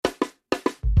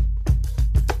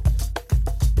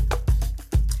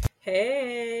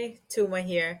Hey, Tuma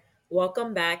here.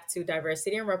 Welcome back to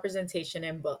Diversity and Representation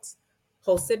in Books,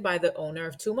 hosted by the owner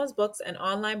of Tuma's Books, an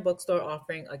online bookstore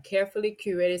offering a carefully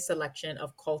curated selection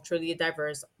of culturally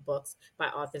diverse books by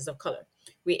authors of color.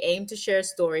 We aim to share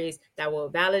stories that will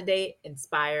validate,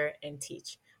 inspire, and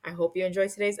teach. I hope you enjoy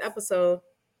today's episode.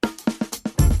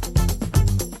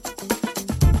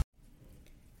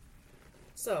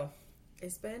 So,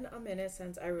 it's been a minute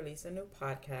since I released a new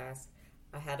podcast.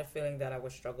 I had a feeling that I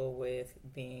would struggle with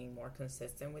being more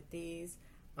consistent with these.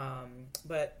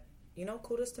 But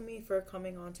kudos to me for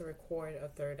coming on to record a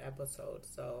third episode.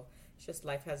 So, it's just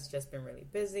life has just been really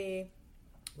busy.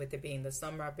 With it being the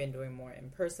summer, I've been doing more in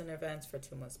person events for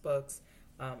 2 months books.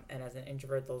 And as an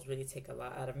introvert, those really take a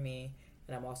lot out of me.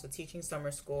 And I'm also teaching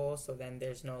summer school, so then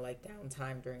there's no like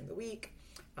downtime during the week.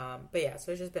 But yeah,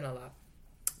 so it's just been a lot.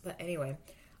 But anyway,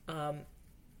 um,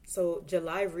 so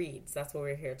July reads, that's what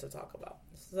we're here to talk about.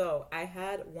 So I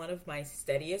had one of my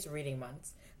steadiest reading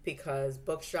months because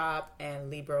Bookshop and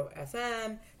Libro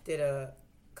FM did a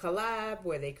collab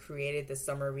where they created the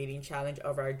summer reading challenge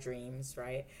of our dreams,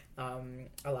 right?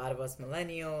 A lot of us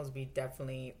millennials, we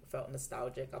definitely felt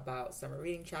nostalgic about summer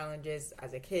reading challenges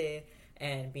as a kid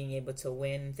and being able to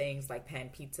win things like pan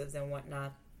pizzas and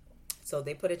whatnot. So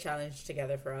they put a challenge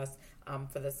together for us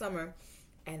for the summer,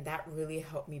 and that really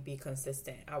helped me be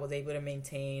consistent. I was able to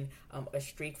maintain a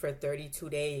streak for 32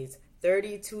 days.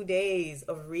 32 days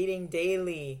of reading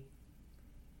daily.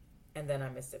 And then I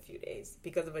missed a few days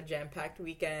because of a jam-packed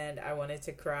weekend. I wanted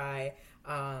to cry,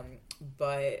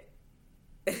 but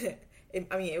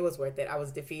it was worth it. I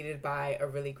was defeated by a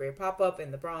really great pop-up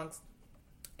in the Bronx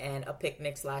and a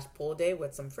picnic slash pool day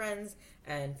with some friends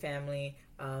and family.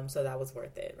 So that was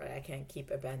worth it, right? I can't keep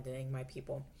abandoning my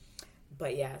people.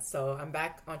 But yeah, so I'm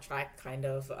back on track, kind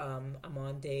of. I'm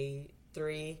on day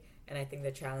 3, and I think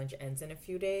the challenge ends in a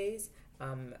few days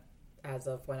as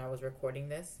of when I was recording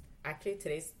this. Actually,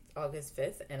 today's August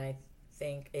 5th, and I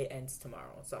think it ends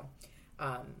tomorrow. So,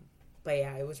 but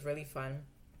yeah, it was really fun.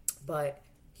 But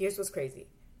here's what's crazy.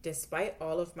 Despite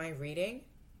all of my reading,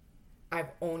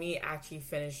 I've only actually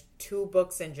finished 2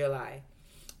 books in July.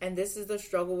 And this is the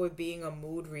struggle with being a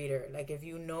mood reader. Like, if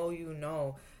you know, you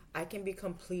know. I can be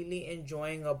completely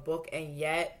enjoying a book and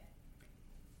yet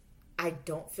I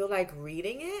don't feel like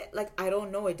reading it. Like, I don't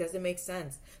know. It doesn't make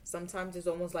sense. Sometimes it's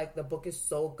almost like the book is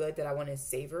so good that I want to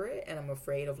savor it and I'm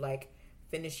afraid of like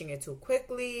finishing it too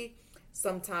quickly.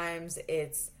 Sometimes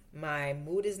it's my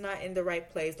mood is not in the right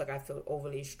place. Like, I feel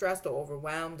overly stressed or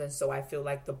overwhelmed. And so I feel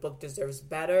like the book deserves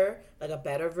better, like a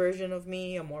better version of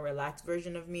me, a more relaxed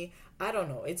version of me. I don't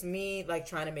know. It's me like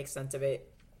trying to make sense of it,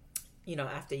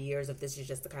 after years of this is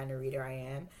just the kind of reader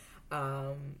I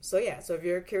am. So if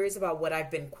you're curious about what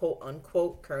I've been quote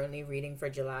unquote currently reading for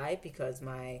July, because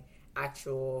my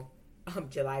actual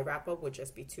July wrap up would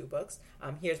just be 2 books,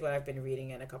 here's what I've been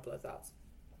reading and a couple of thoughts.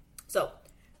 So,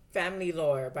 Family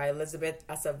Lore by Elizabeth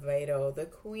Acevedo, the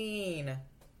Queen,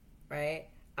 right?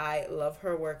 I love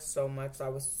her work so much. So I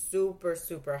was super,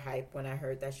 super hyped when I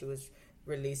heard that she was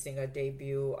releasing a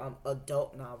debut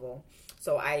adult novel.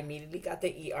 So I immediately got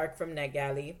the e-arc from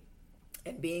NetGalley.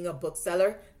 And being a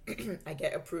bookseller, I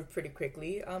get approved pretty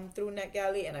quickly through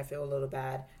NetGalley. And I feel a little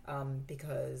bad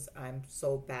because I'm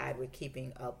so bad with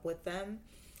keeping up with them.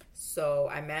 So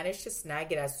I managed to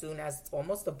snag it as soon as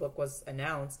almost the book was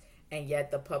announced. And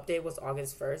yet the pub day was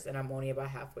August 1st and I'm only about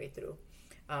halfway through.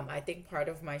 I think part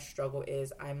of my struggle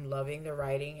is I'm loving the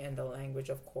writing and the language,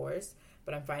 of course,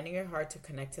 but I'm finding it hard to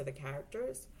connect to the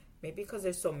characters. Maybe because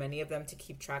there's so many of them to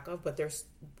keep track of, but they're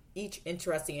each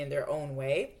interesting in their own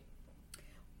way.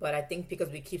 But I think because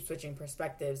we keep switching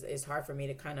perspectives, it's hard for me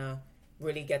to kind of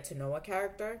really get to know a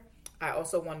character. I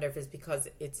also wonder if it's because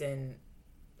it's in,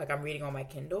 like, I'm reading on my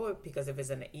Kindle, because if it's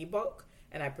an ebook,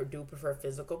 and I do prefer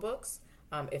physical books,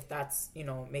 if that's,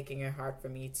 making it hard for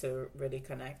me to really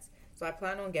connect. So I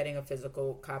plan on getting a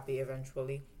physical copy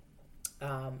eventually,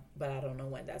 but I don't know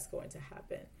when that's going to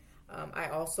happen. I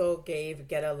also gave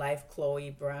Get a Life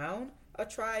Chloe Brown a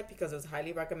try because it was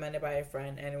highly recommended by a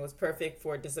friend and it was perfect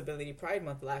for Disability Pride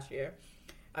Month last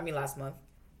month.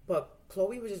 But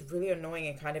Chloe was just really annoying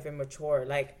and kind of immature.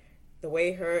 Like, the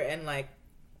way her and like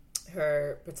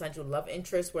her potential love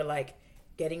interests were like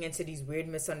getting into these weird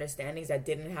misunderstandings that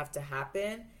didn't have to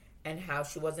happen, and how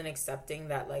she wasn't accepting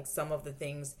that like some of the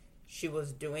things she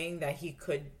was doing that he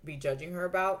could be judging her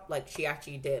about, like she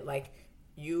actually did. Like,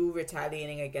 you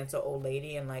retaliating against an old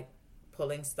lady and like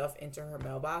pulling stuff into her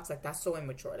mailbox, like that's so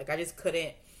immature. Like, I just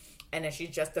couldn't. And then she's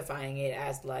justifying it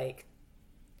as like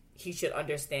he should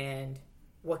understand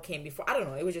what came before. I don't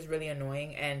know, it was just really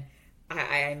annoying. And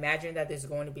I imagine that there's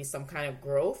going to be some kind of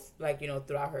growth, like,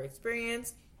 throughout her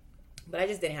experience. But I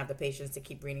just didn't have the patience to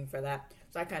keep reading for that,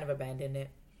 so I kind of abandoned it.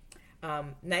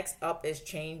 Next up is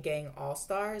Chain Gang All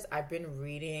Stars. I've been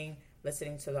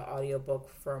listening to the audiobook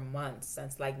for months,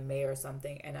 since like May or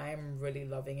something, and I am really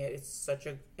loving it. It's such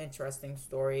an interesting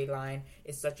storyline.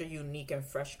 It's such a unique and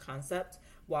fresh concept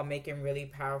while making really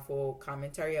powerful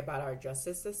commentary about our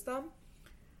justice system.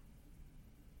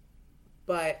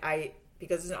 But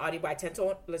because it's an audiobook, I tend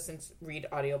to read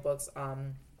audiobooks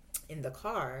in the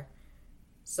car.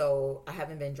 So I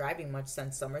haven't been driving much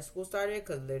since summer school started,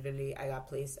 because literally I got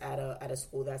placed at a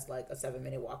school that's like a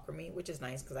 7-minute walk from me, which is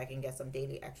nice because I can get some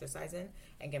daily exercise in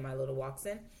and get my little walks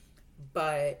in.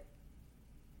 But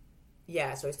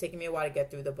yeah, so it's taking me a while to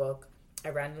get through the book. I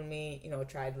randomly,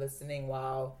 tried listening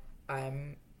while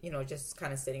I'm, just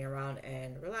kind of sitting around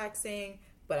and relaxing.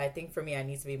 But I think for me, I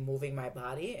need to be moving my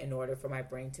body in order for my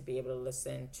brain to be able to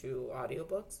listen to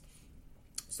audiobooks.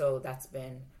 So that's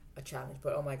been a challenge,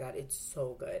 but oh my god, it's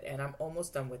so good, and I'm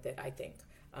almost done with it. I think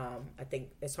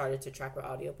it's harder to track with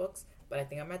audiobooks, but I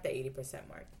think I'm at the 80%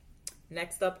 mark.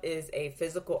 Next up is a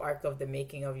physical arc of The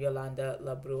Making of Yolanda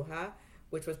La Bruja,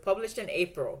 which was published in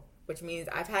April, which means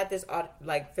I've had this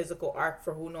physical arc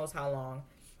for who knows how long.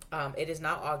 It is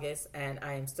now August, and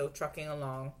I am still trucking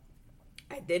along.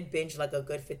 I did binge like a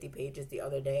good 50 pages the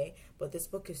other day, but this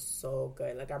book is so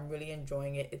good. Like, I'm really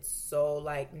enjoying it. It's so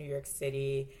like New York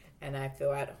City, and I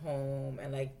feel at home,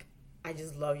 and like I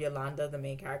just love Yolanda, the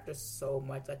main character, so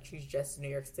much. Like, she's just New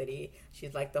York City.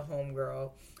 She's like the home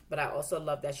girl, but I also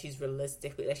love that she's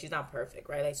realistically, like, she's not perfect,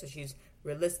 right? Like, so she's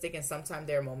realistic, and sometimes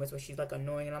there are moments where she's like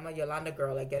annoying, and I'm like, Yolanda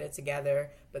girl, like, get it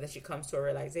together. But then she comes to a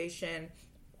realization.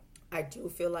 I do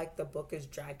feel like the book is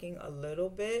dragging a little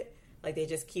bit. Like, they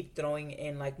just keep throwing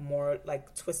in like more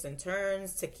like twists and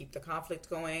turns to keep the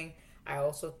conflict going. I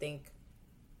also think,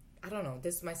 I don't know,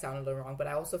 this might sound a little wrong, but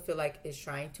I also feel like it's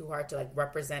trying too hard to like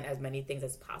represent as many things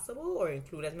as possible or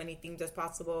include as many themes as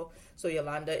possible. So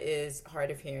Yolanda is hard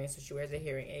of hearing, so she wears a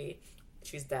hearing aid.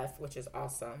 She's deaf, which is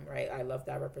awesome, right? I love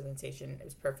that representation. It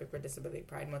was perfect for Disability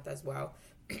Pride Month as well.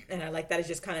 And I like that it's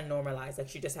just kind of normalized. Like,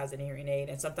 she just has an hearing aid,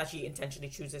 and sometimes she intentionally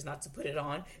chooses not to put it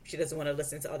on. She doesn't want to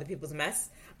listen to other people's mess.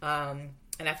 And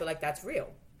I feel like that's real.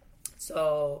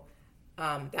 So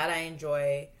that I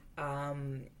enjoy.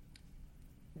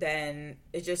 Then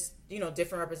it just,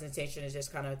 different representation is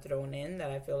just kind of thrown in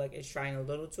that I feel like it's trying a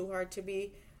little too hard to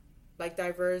be like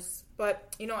diverse.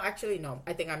 But actually no,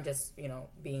 I think I'm just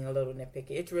being a little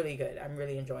nitpicky. It's really good. I'm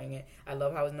really enjoying it. I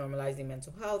love how it's normalizing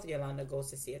mental health. Yolanda goes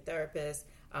to see a therapist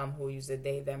who uses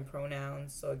they them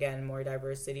pronouns, so again, more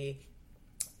diversity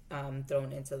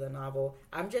thrown into the novel.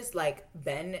 I'm just like,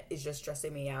 Ben is just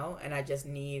stressing me out, and I just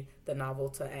need the novel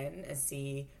to end and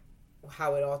see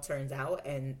how it all turns out,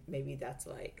 and maybe that's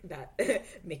like that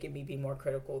making me be more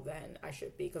critical than I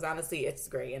should be, because honestly it's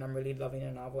great and I'm really loving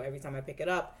the novel. Every time I pick it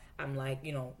up, I'm like,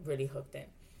 really hooked in.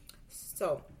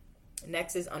 So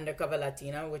next is Undercover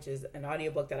Latina, which is an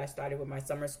audiobook that I started with my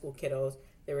summer school kiddos.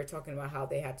 They were talking about how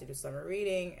they had to do summer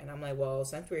reading, and I'm like, well,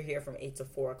 since we're here from 8 to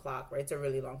 4 o'clock, right, it's a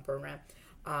really long program,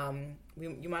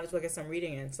 you might as well get some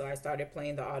reading in. So I started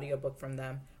playing the audiobook from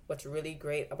them. What's really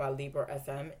great about Libro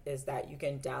FM is that you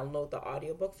can download the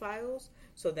audiobook files,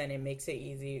 so then it makes it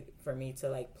easy for me to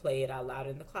like play it out loud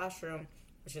in the classroom,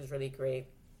 which is really great.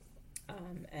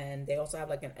 And they also have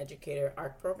like an educator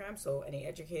ARC program, so any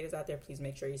educators out there, please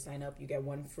make sure you sign up. You get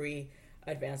one free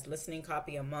advanced listening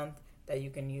copy a month that you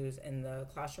can use in the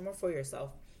classroom or for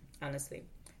yourself, honestly.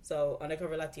 So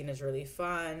Undercover Latina is really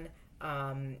fun.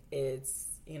 It's,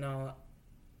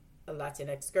 a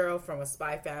Latinx girl from a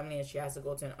spy family, and she has to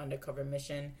go to an undercover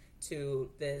mission to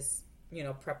this,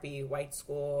 preppy white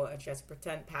school, and she has to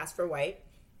pass for white,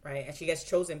 right? And she gets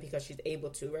chosen because she's able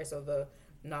to, right? So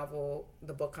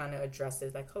the book kind of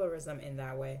addresses like colorism in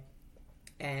that way.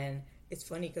 And it's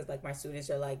funny because like my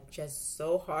students are like just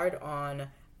so hard on,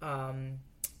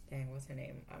 what's her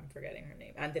name? I'm forgetting her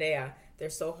name. Andrea. They're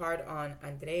so hard on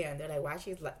Andrea, and they're like, why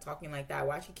she's talking like that?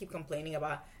 Why she keep complaining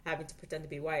about having to pretend to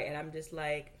be white? And I'm just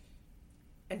like,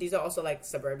 and these are also like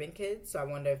suburban kids, so I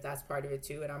wonder if that's part of it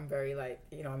too. And I'm very like,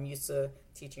 I'm used to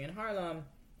teaching in Harlem,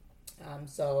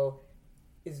 so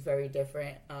it's very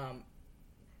different.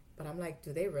 But I'm like,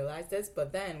 do they realize this?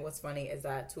 But then what's funny is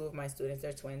that two of my students,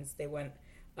 they're twins,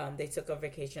 they took a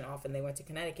vacation off and they went to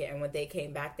Connecticut, and when they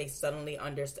came back, they suddenly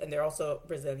understood, and they're also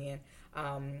Brazilian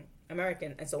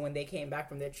American, and so when they came back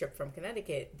from their trip from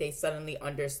Connecticut, they suddenly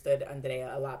understood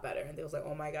Andrea a lot better, and they was like,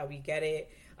 oh my god, we get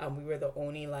it. We were the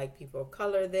only like people of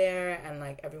color there, and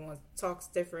like everyone talks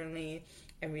differently,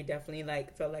 and we definitely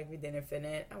like felt like we didn't fit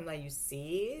in. I'm like, you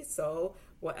see, so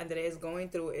what Andrea is going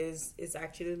through is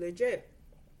actually legit.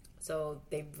 So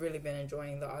they've really been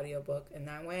enjoying the audiobook in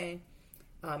that way.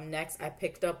 Next, I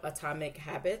picked up Atomic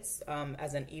Habits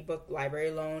as an ebook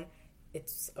library loan.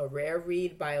 It's a rare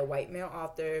read by a white male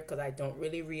author because I don't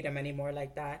really read them anymore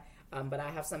like that. But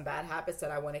I have some bad habits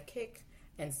that I want to kick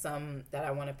and some that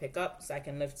I want to pick up so I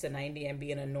can live to 90 and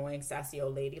be an annoying, sassy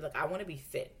old lady. Like, I want to be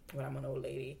fit when I'm an old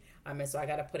lady. And so I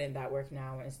got to put in that work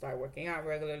now and start working out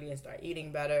regularly and start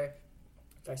eating better,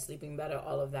 start sleeping better,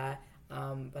 all of that.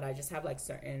 But I just have like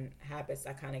certain habits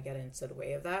that kind of get into the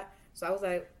way of that. So I was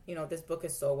like, this book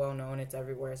is so well known, it's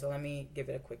everywhere. So let me give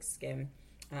it a quick skim.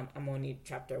 I'm only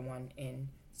chapter 1 in.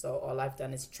 So all I've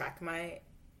done is track my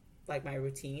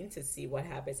routine to see what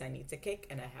habits I need to kick,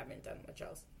 and I haven't done much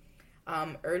else.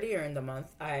 Earlier in the month,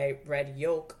 I read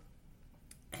Yolk,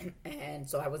 and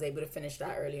so I was able to finish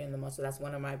that earlier in the month. So that's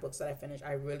one of my books that I finished.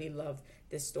 I really love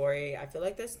this story. I feel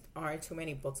like there aren't too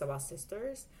many books about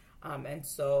sisters. And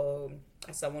so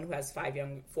as someone who has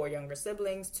 4 younger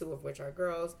siblings, 2 of which are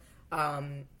girls,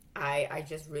 I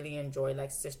just really enjoy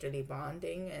like sisterly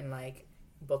bonding and like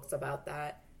books about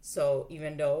that. So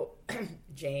even though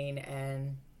Jane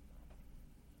and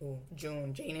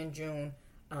June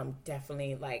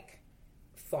definitely like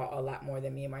fought a lot more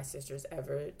than me and my sisters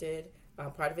ever did.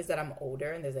 Part of it is that I'm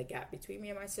older and there's a gap between me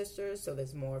and my sisters, so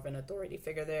there's more of an authority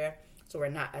figure there. So we're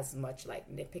not as much like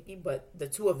nitpicky, but the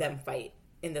 2 of them fight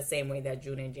in the same way that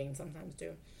June and Jane sometimes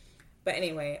do. But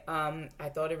anyway, I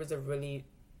thought it was a really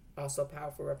also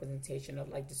powerful representation of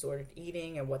like disordered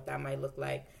eating and what that might look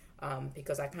like,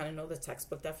 because I kind of know the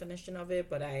textbook definition of it,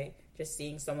 but I just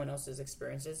seeing someone else's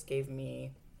experiences gave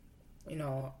me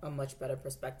a much better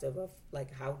perspective of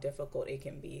like how difficult it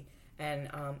can be. And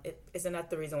isn't that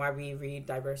the reason why we read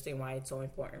diversity and why it's so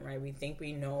important, right? We think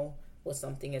we know what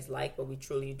something is like, but we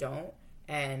truly don't.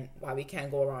 And why we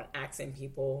can't go around asking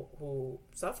people who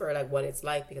suffer like what it's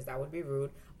like, because that would be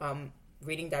rude.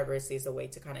 Reading diversity is a way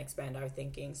to kind of expand our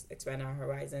thinkings, expand our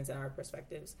horizons and our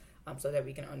perspectives, so that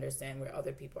we can understand where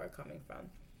other people are coming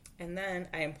from. And then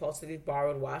I impulsively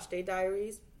borrowed Wash Day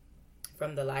Diaries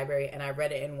from the library, and I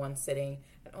read it in one sitting.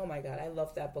 And oh my God, I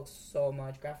love that book so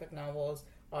much. Graphic novels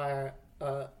are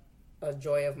a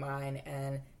joy of mine,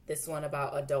 and this one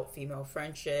about adult female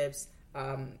friendships,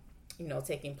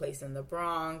 taking place in the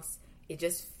Bronx. It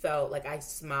just felt like I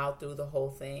smiled through the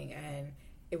whole thing, and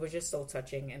it was just so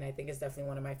touching, and I think it's definitely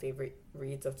one of my favorite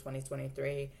reads of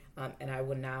 2023, and I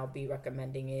would now be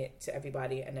recommending it to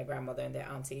everybody and their grandmother and their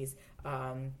aunties,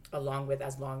 along with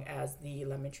As Long as the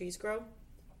Lemon Trees Grow.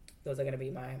 Those are going to be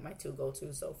my 2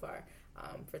 go-tos so far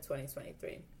for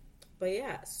 2023. But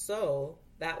yeah, so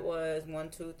that was 1,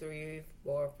 2, 3,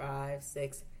 4, 5,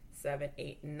 6, 7,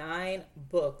 8, 9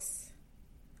 books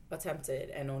attempted,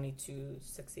 and only 2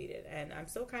 succeeded. And I'm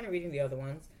still kind of reading the other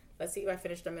ones. Let's see if I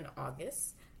finish them in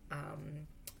August.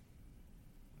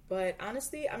 But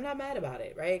honestly, I'm not mad about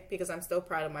it, right? Because I'm still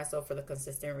proud of myself for the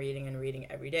consistent reading and reading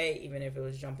every day, even if it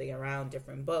was jumping around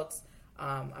different books.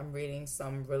 I'm reading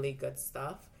some really good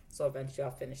stuff. So eventually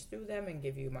I'll finish through them and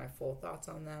give you my full thoughts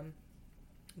on them.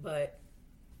 But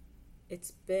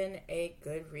it's been a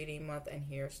good reading month, and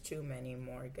here's to many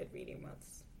more good reading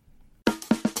months.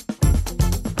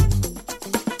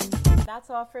 That's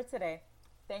all for today.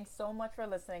 Thanks so much for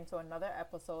listening to another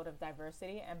episode of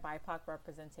Diversity and BIPOC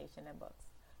Representation in Books.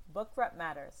 Book rep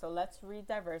matters, so let's read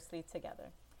diversely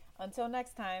together. Until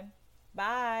next time,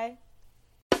 bye!